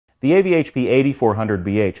The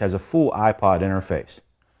AVH-P8400BH has a full iPod interface.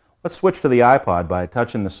 Let's switch to the iPod by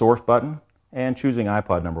touching the source button and choosing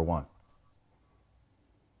iPod number 1.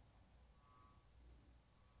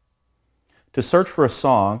 To search for a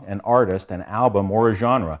song, an artist, an album, or a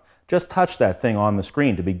genre, just touch that thing on the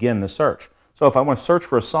screen to begin the search. So if I want to search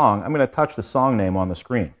for a song, I'm going to touch the song name on the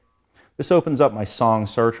screen. This opens up my song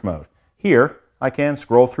search mode. Here, I can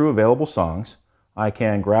scroll through available songs. I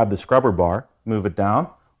can grab the scrubber bar, move it down,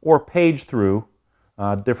 or page through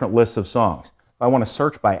different lists of songs. If I want to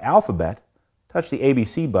search by alphabet, touch the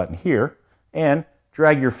ABC button here and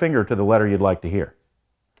drag your finger to the letter you'd like to hear.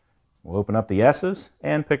 We'll open up the S's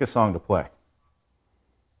and pick a song to play.